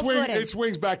on equal footing? It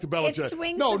swings back to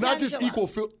Belichick. Not just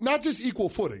equal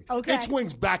footing. Okay. It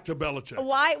swings back to Belichick.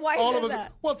 Why is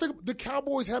that? Well, the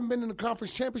Cowboys haven't been in the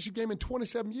conference championship game in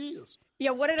 27 years.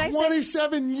 Yeah, what did I say?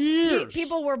 27 years.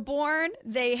 People were born,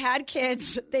 they had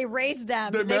kids, they raised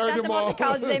them, they sent them off to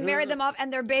college, they married them off,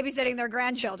 and they're babysitting their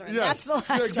grandchildren. Yes. That's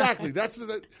the last exactly. That's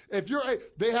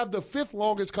they have the 5th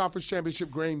longest conference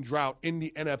championship game drought in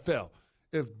the NFL.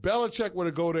 If Belichick were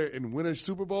to go there and win a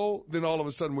Super Bowl, then all of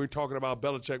a sudden we're talking about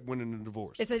Belichick winning the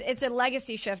divorce. It's a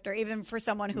legacy shifter, even for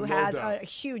someone who has a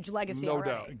huge legacy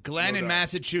already. No doubt. Glenn in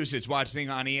Massachusetts watching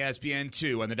on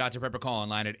ESPN2 on the Dr. Pepper call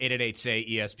line at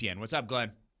 888-SAY-ESPN. What's up,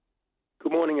 Glenn?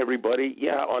 Good morning, everybody.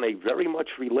 Yeah, on a very much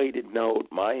related note,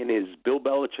 mine is Bill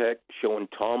Belichick showing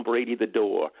Tom Brady the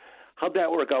door. How'd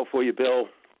that work out for you, Bill?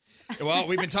 Well,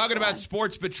 we've been talking about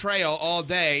sports betrayal all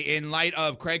day in light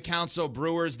of Craig Counsell,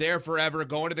 Brewers, there forever,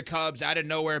 going to the Cubs, out of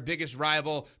nowhere, biggest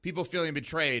rival, people feeling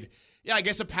betrayed. Yeah, I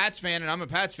guess a Pats fan, and I'm a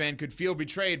Pats fan, could feel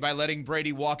betrayed by letting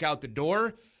Brady walk out the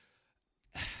door.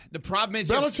 The problem is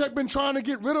Belichick been trying to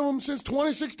get rid of him since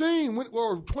 2016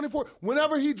 or 24.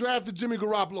 Whenever he drafted Jimmy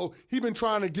Garoppolo, he been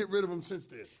trying to get rid of him since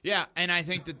then. Yeah, and I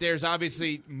think that there's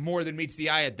obviously more than meets the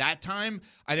eye at that time.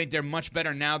 I think they're much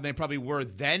better now than they probably were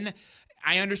then.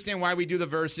 I understand why we do the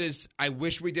verses. I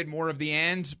wish we did more of the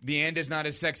and. The and is not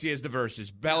as sexy as the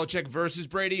verses. Belichick versus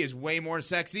Brady is way more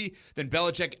sexy than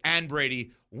Belichick and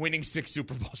Brady winning 6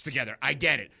 Super Bowls together. I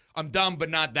get it. I'm dumb, but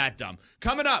not that dumb.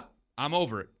 Coming up, I'm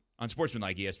over it on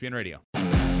Sportsmanlike ESPN Radio.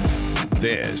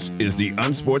 This is the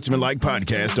Unsportsmanlike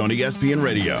Podcast on ESPN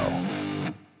Radio.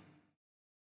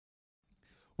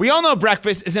 We all know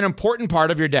breakfast is an important part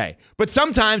of your day, but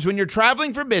sometimes when you're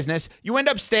traveling for business, you end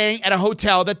up staying at a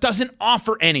hotel that doesn't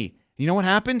offer any. You know what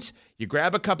happens? You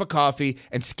grab a cup of coffee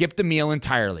and skip the meal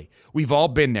entirely. We've all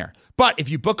been there. But if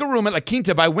you book a room at La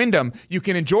Quinta by Wyndham, you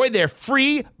can enjoy their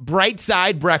free Bright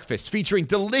Side breakfast featuring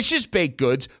delicious baked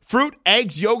goods, fruit,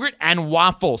 eggs, yogurt, and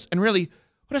waffles. And really,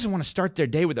 who doesn't want to start their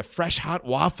day with a fresh, hot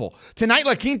waffle? Tonight,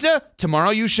 La Quinta, tomorrow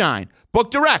you shine.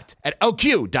 Book direct at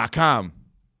lq.com.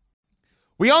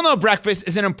 We all know breakfast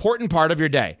is an important part of your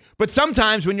day, but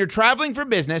sometimes when you're traveling for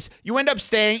business, you end up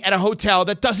staying at a hotel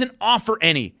that doesn't offer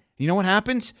any. You know what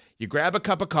happens? You grab a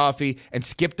cup of coffee and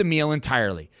skip the meal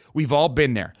entirely. We've all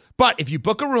been there. But if you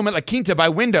book a room at La Quinta by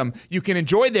Wyndham, you can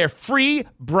enjoy their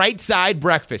free Bright Side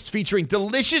breakfast featuring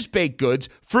delicious baked goods,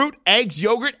 fruit, eggs,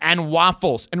 yogurt, and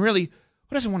waffles. And really,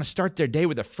 who doesn't want to start their day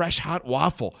with a fresh, hot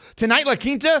waffle? Tonight, La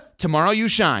Quinta, tomorrow you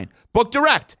shine. Book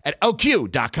direct at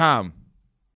lq.com.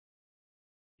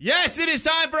 Yes, it is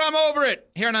time for I'm Over It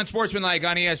here on Unsportsmanlike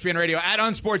on ESPN Radio. At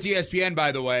Unsports ESPN,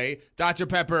 by the way, Dr.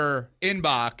 Pepper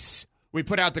inbox. We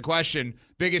put out the question,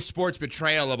 biggest sports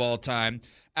betrayal of all time.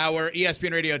 Our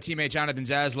ESPN Radio teammate Jonathan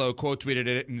Zaslow quote tweeted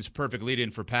it in his perfect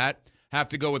lead-in for Pat. Have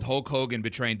to go with Hulk Hogan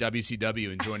betraying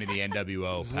WCW and joining the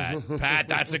NWO, Pat. Pat,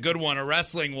 that's a good one, a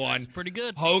wrestling one. That's pretty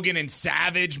good. Hogan and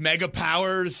Savage, Mega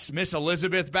Powers, Miss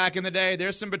Elizabeth back in the day.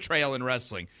 There's some betrayal in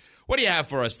wrestling. What do you have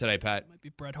for us today, Pat? Might be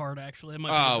Bret Hart, actually.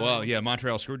 Well, yeah,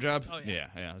 Montreal Screwjob. Oh, yeah,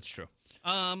 that's true.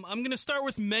 I'm going to start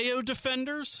with Mayo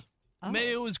Defenders. Oh.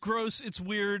 Mayo is gross. It's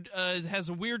weird. It has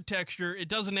a weird texture. It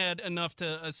doesn't add enough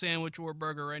to a sandwich or a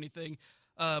burger or anything.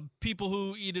 People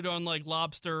who eat it on like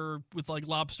lobster with like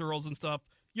lobster rolls and stuff,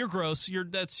 you're gross.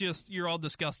 You're all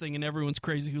disgusting, and everyone's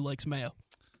crazy who likes mayo.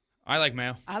 I like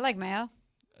mayo. I like mayo.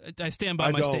 I stand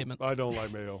by my statement. I don't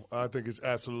like mayo. I think it's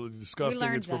absolutely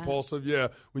disgusting. It's that. repulsive. Yeah,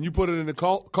 when you put it in the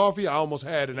coffee, I almost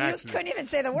had an accident. You couldn't even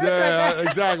say the words right there.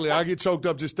 Exactly. I get choked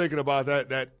up just thinking about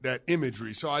that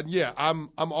imagery. So I'm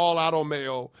all out on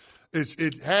mayo.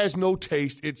 It has no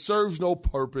taste. It serves no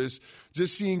purpose.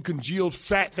 Just seeing congealed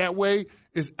fat that way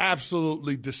is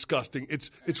absolutely disgusting.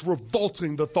 It's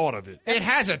revolting, the thought of it. It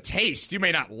has a taste. You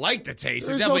may not like the taste.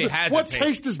 It definitely has a taste. What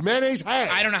taste does mayonnaise have?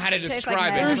 I don't know how to describe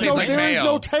like it. There is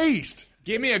no taste.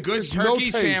 Give me a good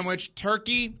turkey sandwich.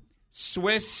 Turkey,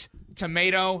 Swiss,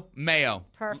 tomato, mayo.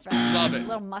 Perfect. Love it. A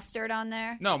little mustard on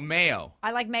there. No, mayo.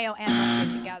 I like mayo and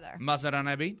mustard together. Mustard on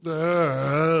that beat?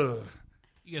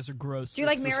 You guys are gross. Do you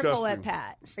like Miracle disgusting. Whip,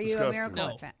 Pat? Are you disgusting. a Miracle No.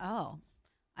 Whip fan? Oh,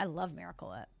 I love Miracle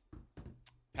Whip.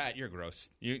 Pat, you're gross.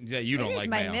 You don't like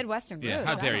my mayo. Midwestern Yeah, roots.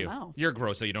 how I dare don't you? know. You're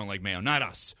gross, so you don't like mayo. Not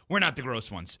us. We're not the gross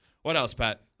ones. What else,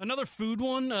 Pat? Another food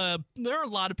one. There are a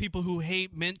lot of people who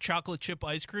hate mint chocolate chip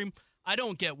ice cream. I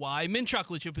don't get why. Mint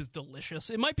chocolate chip is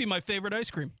delicious. It might be my favorite ice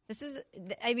cream.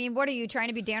 What are you trying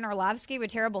to be Dan Orlovsky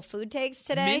with terrible food takes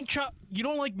today? You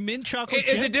don't like mint chocolate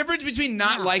chip? It's a difference between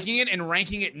not liking it and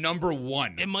ranking it number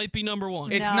one. It might be number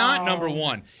one. It's not number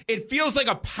one. It feels like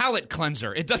a palate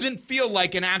cleanser. It doesn't feel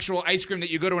like an actual ice cream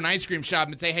that you go to an ice cream shop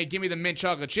and say, hey, give me the mint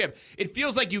chocolate chip. It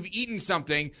feels like you've eaten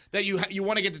something that you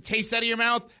want to get the taste out of your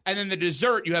mouth, and then the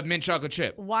dessert, you have mint chocolate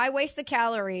chip. Why waste the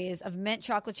calories of mint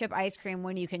chocolate chip ice cream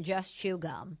when you can just chew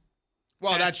gum?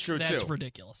 Well, that's true, too. That's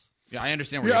ridiculous. Yeah, I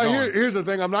understand where you're going. Here's the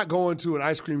thing. I'm not going to an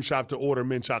ice cream shop to order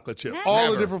mint chocolate chip.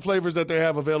 All the different flavors that they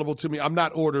have available to me, I'm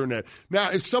not ordering that. Now,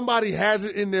 if somebody has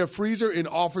it in their freezer and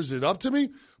offers it up to me,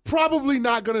 probably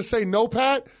not going to say no,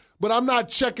 Pat, but I'm not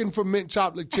checking for mint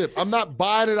chocolate chip. I'm not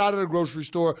buying it out of the grocery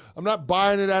store. I'm not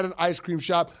buying it at an ice cream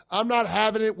shop. I'm not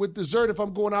having it with dessert if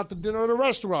I'm going out to dinner at a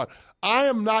restaurant. I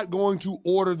am not going to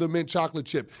order the mint chocolate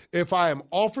chip. If I am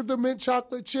offered the mint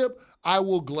chocolate chip, I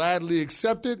will gladly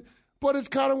accept it. But it's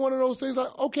kind of one of those things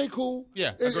like, okay, cool.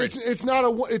 Yeah, it's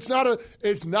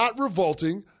not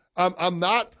revolting. I'm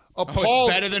not appalled. Oh,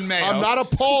 it's better than mayo. I'm not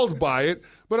appalled by it,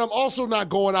 but I'm also not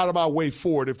going out of my way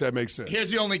for it, if that makes sense.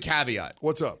 Here's the only caveat.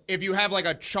 What's up? If you have like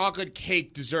a chocolate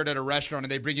cake dessert at a restaurant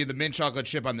and they bring you the mint chocolate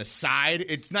chip on the side,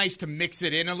 it's nice to mix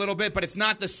it in a little bit, but it's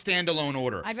not the standalone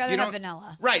order. I'd rather have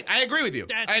vanilla. Right, I agree with you.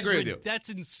 I agree with you. That's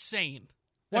insane.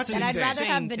 What's and insane? I'd rather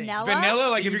have vanilla. Vanilla,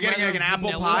 like if you're getting like an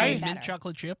apple pie? Mint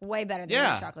chocolate chip? Way better than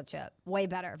mint chocolate chip. Way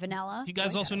better. Vanilla. Do you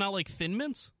guys also not like Thin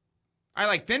Mints? I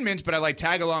like Thin Mints, but I like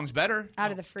Tagalongs better.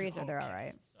 Out of the freezer, they're all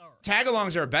right.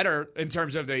 Tagalongs are better in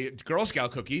terms of the Girl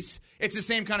Scout cookies. It's the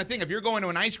same kind of thing. If you're going to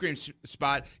an ice cream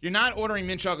spot, you're not ordering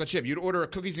mint chocolate chip. You'd order a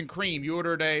cookies and cream. You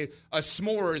ordered a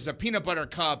s'mores, a peanut butter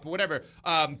cup, whatever.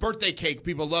 Birthday cake.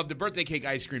 People love the birthday cake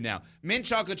ice cream now. Mint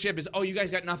chocolate chip is, you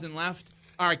guys got nothing left?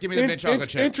 All right, give me the mint chocolate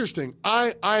chip. Interesting.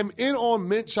 I'm in on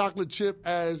mint chocolate chip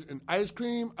as an ice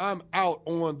cream. I'm out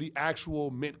on the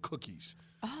actual mint cookies.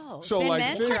 Oh, so Thin like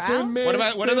Mints Thin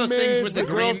Mints, what are those things with the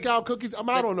Girl green Scout cookies? I'm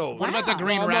out on those. What about the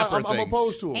green wrapper I'm things?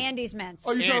 opposed to them. Andy's Mints.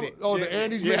 Oh, the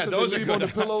Andy's Mints that those they are leave good. on the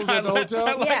pillows at the hotel?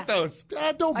 I like those.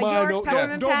 I don't A mind York those.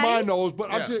 peppermint Don't patty? mind those,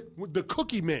 but I'm just with the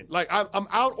cookie mint. Like I'm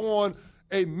out on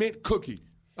a mint cookie.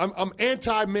 I'm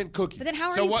anti-mint cookie. But then how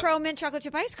are you pro mint chocolate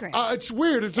chip ice cream? It's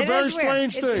weird. It's a It very is weird.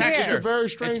 strange It's thing. texture. It's a very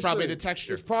strange It's probably thing. the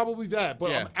texture. It's probably that, but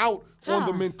Yeah. I'm out on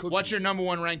the mint cookie. What's your number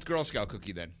one ranked Girl Scout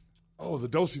cookie then? Oh, the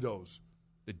Do-si-dos.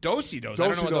 The Do-si-dos. I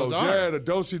don't know what those are. Yeah, the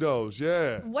Do-si-dos.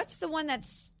 Yeah. What's the one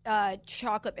that's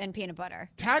chocolate and peanut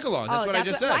butter? Tagalongs. That's what I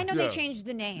just said. I know they changed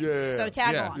the names. Yeah. So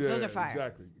tagalongs, Yeah, those are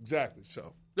fire. Exactly.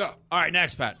 So, yeah. All right,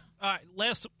 next, Pat. All right,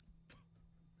 last.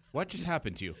 What just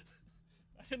happened to you?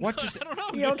 I don't know.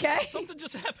 You okay? Something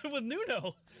just happened with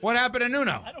Nuno. What happened to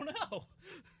Nuno? I don't know.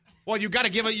 Well, you got to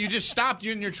give it. You just stopped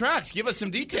you in your tracks. Give us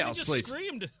some details, He just please.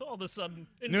 screamed all of a sudden.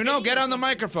 Nuno, get on the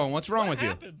microphone. What's wrong with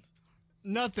you?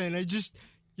 Nothing. I just,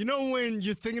 when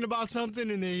you're thinking about something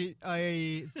and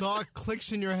a thought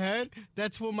clicks in your head,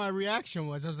 that's what my reaction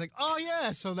was. I was like, oh,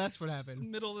 yeah, so that's what happened.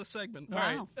 Middle of the segment. Wow.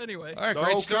 All right. Anyway. All right,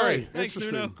 great story. Thanks,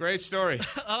 Nuno. Great story.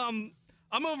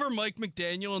 I'm over Mike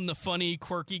McDaniel and the funny,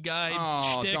 quirky guy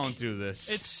shtick. Don't do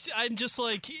this. I'm just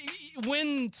like,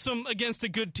 win some against a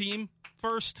good team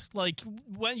first. Like,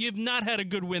 when you've not had a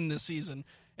good win this season,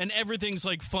 and everything's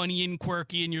like funny and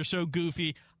quirky, and you're so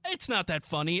goofy. It's not that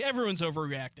funny. Everyone's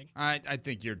overreacting. I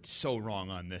think you're so wrong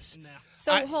on this. Nah.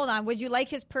 So hold on. Would you like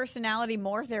his personality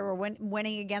more if they were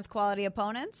winning against quality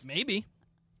opponents? Maybe.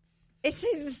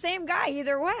 He's the same guy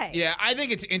either way. Yeah, I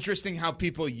think it's interesting how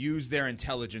people use their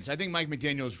intelligence. I think Mike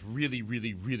McDaniel is really,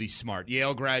 really, really smart.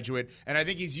 Yale graduate. And I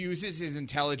think he uses his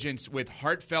intelligence with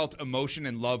heartfelt emotion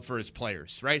and love for his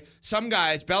players, right? Some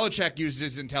guys, Belichick uses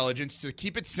his intelligence to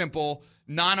keep it simple,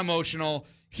 non-emotional.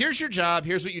 Here's your job.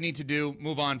 Here's what you need to do.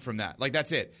 Move on from that. Like,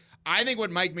 that's it. I think what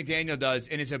Mike McDaniel does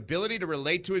and his ability to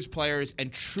relate to his players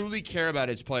and truly care about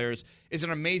his players is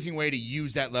an amazing way to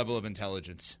use that level of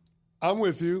intelligence. I'm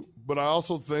with you, but I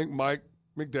also think Mike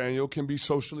McDaniel can be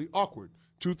socially awkward.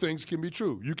 Two things can be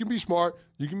true. You can be smart.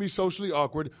 You can be socially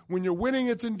awkward. When you're winning,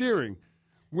 it's endearing.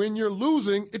 When you're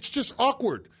losing, it's just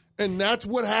awkward. And that's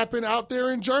what happened out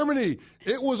there in Germany.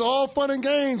 It was all fun and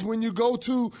games when you go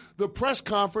to the press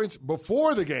conference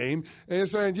before the game and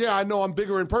saying, yeah, I know I'm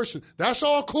bigger in person. That's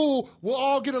all cool. We'll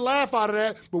all get a laugh out of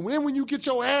that. But when you get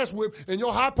your ass whipped and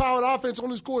your high-powered offense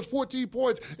only scores 14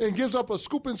 points and gives up a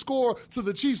scooping score to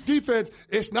the Chiefs' defense,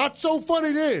 it's not so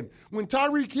funny then. When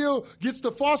Tyreek Hill gets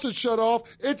the faucet shut off,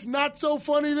 it's not so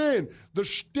funny then. The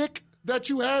shtick that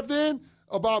you have then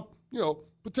about,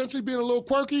 potentially being a little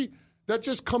quirky, that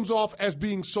just comes off as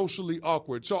being socially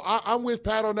awkward. So I'm with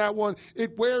Pat on that one.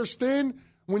 It wears thin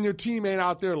when your team ain't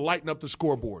out there lighting up the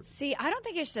scoreboard. See, I don't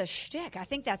think it's a shtick. I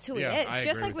think that's who he Yeah, is. I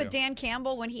Just agree like with with you. Dan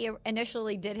Campbell when he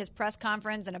initially did his press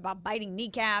conference and about biting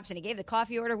kneecaps and he gave the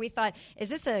coffee order, we thought, is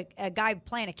this a guy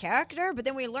playing a character? But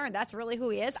then we learned that's really who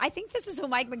he is. I think this is who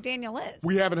Mike McDaniel is.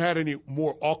 We haven't had any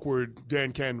more awkward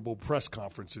Dan Campbell press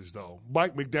conferences, though.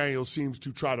 Mike McDaniel seems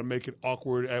to try to make it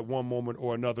awkward at one moment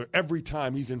or another every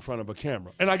time he's in front of a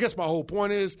camera. And I guess my whole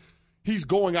point is he's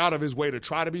going out of his way to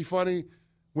try to be funny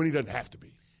when he doesn't have to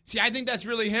be. See, I think that's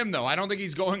really him, though. I don't think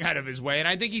he's going out of his way. And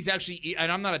I think he's actually,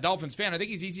 and I'm not a Dolphins fan, I think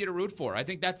he's easy to root for. I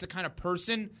think that's the kind of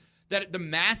person that the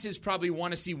masses probably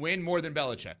want to see win more than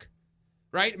Belichick.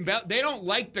 Right? They don't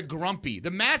like the grumpy.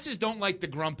 The masses don't like the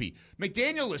grumpy.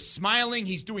 McDaniel is smiling.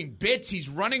 He's doing bits. He's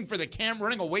running for the camera,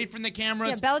 running away from the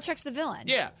cameras. Yeah, Belichick's the villain.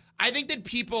 Yeah. I think that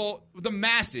people, the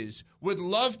masses, would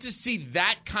love to see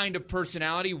that kind of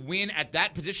personality win at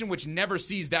that position, which never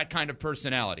sees that kind of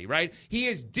personality, right? He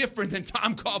is different than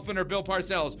Tom Coughlin or Bill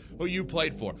Parcells, who you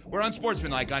played for. We're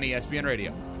Unsportsmanlike on ESPN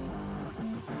Radio.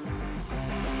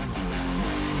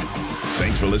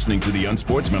 Thanks for listening to the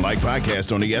Unsportsmanlike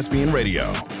podcast on ESPN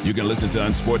Radio. You can listen to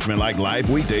Unsportsmanlike live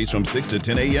weekdays from 6 to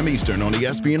 10 a.m. Eastern on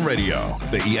ESPN Radio,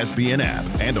 the ESPN app,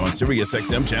 and on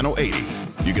SiriusXM Channel 80.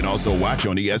 You can also watch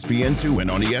on ESPN2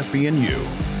 and on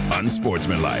ESPNU.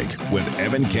 Unsportsmanlike with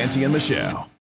Evan, Canty, and Michelle.